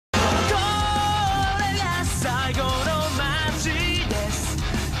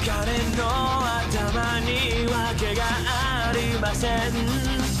ませんフ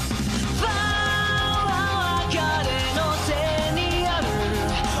ァンは彼の背にある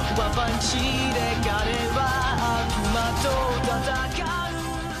ワンパンチで彼は悪魔と戦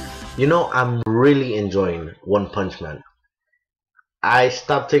う You know, I'm really enjoying One Punch Man. I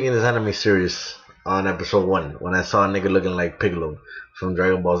stopped taking this anime serious on episode 1 when I saw a nigga looking like Piccolo from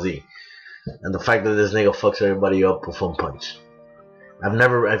Dragon Ball Z. And the fact that this nigga fucks everybody up with One Punch. I've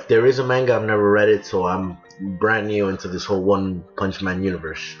never, if there is a manga, I've never read it, so I'm brand new into this whole One Punch Man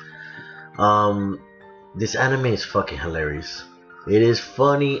universe. This anime is fucking hilarious. It is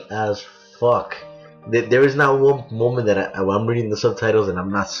funny as fuck. There is not one moment that I'm reading the subtitles and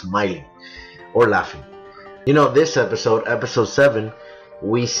I'm not smiling or laughing. You know, this episode, episode 7,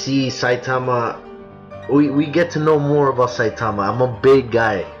 we see Saitama. We get to know more about Saitama. I'm a big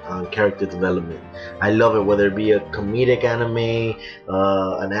guy on character development. I love it, whether it be a comedic anime,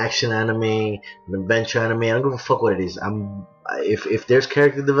 an action anime, an adventure anime. I don't give a fuck what it is. If there's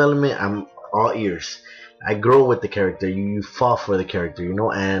character development, I'm all ears. I grow with the character. You fall for the character, you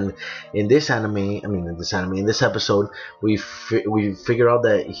know. And in this episode, we figure out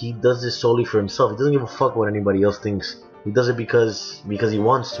that he does this solely for himself. He doesn't give a fuck what anybody else thinks. He does it because he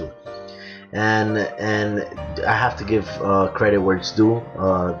wants to. And I have to give credit where it's due.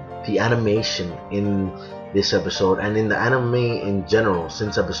 The animation in this episode and in the anime in general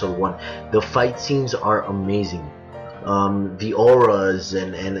since episode 1, the fight scenes are amazing. The auras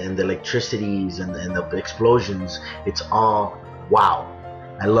and the electricities and the explosions, it's all wow.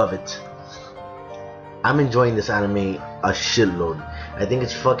 I love it. I'm enjoying this anime a shitload. I think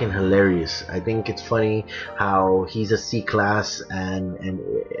it's fucking hilarious. I think it's funny how he's a C-class and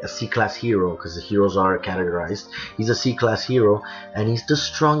a C-class hero, because the heroes are categorized. He's a C-class hero and he's the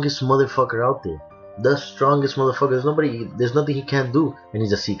strongest motherfucker out there. The strongest motherfucker. There's nothing he can't do, and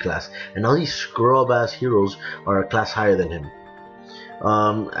he's a C-class. And all these scrub-ass heroes are a class higher than him.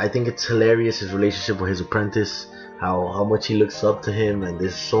 I think it's hilarious, his relationship with his apprentice, how much he looks up to him, and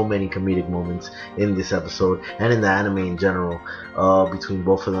there's so many comedic moments in this episode and in the anime in general between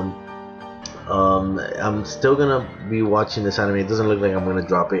both of them. I'm still gonna be watching this anime. It doesn't look like I'm gonna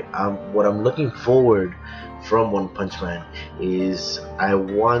drop it. What I'm looking forward from One Punch Man is I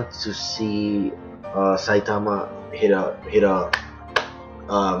want to see Saitama hit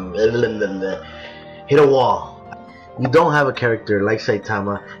a wall. You don't have a character like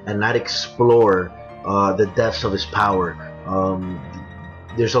Saitama and not explore the depths of his power.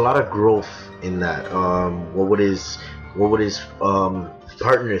 There's a lot of growth in that. What would his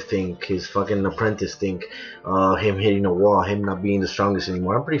partner think, his fucking apprentice think, him hitting a wall, him not being the strongest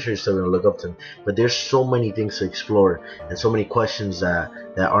anymore. I'm pretty sure he's still gonna look up to him, but there's so many things to explore and so many questions that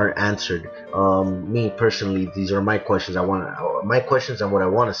aren't answered. Me personally, these are my questions. My questions on what I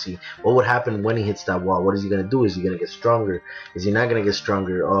want to see. What would happen when he hits that wall? What is he gonna do? Is he gonna get stronger? Is he not gonna get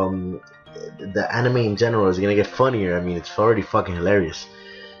stronger? The anime in general, is gonna get funnier. I mean, it's already fucking hilarious.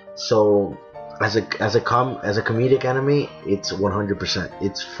 So as a comedic anime, it's 100%.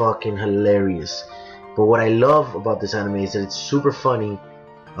 It's fucking hilarious. But what I love about this anime is that it's super funny,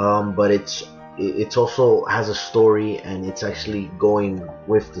 but it's also has a story, and it's actually going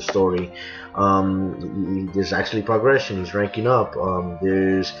with the story. There's actually progression. He's ranking up.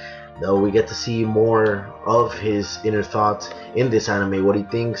 We get to see more of his inner thoughts in this anime, what he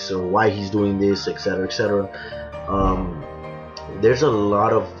thinks or why he's doing this, etc., etc. There's a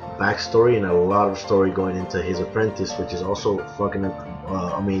lot of backstory and a lot of story going into his apprentice, which is also fucking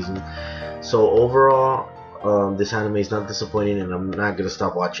amazing. So overall, this anime is not disappointing, and I'm not gonna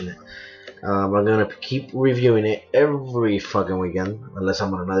stop watching it. I'm gonna keep reviewing it every fucking weekend unless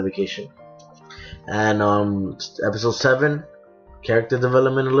I'm on another vacation. And episode 7, character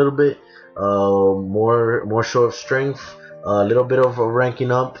development a little bit, more show of strength, a little bit of a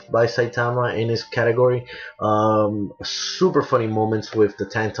ranking up by Saitama in his category, super funny moments with the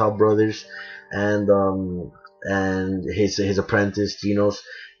Tantal brothers and his apprentice Genos,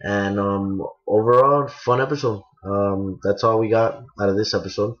 and overall fun episode. That's all we got out of this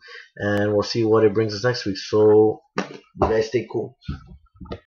episode, and we'll see what it brings us next week. So you guys stay cool.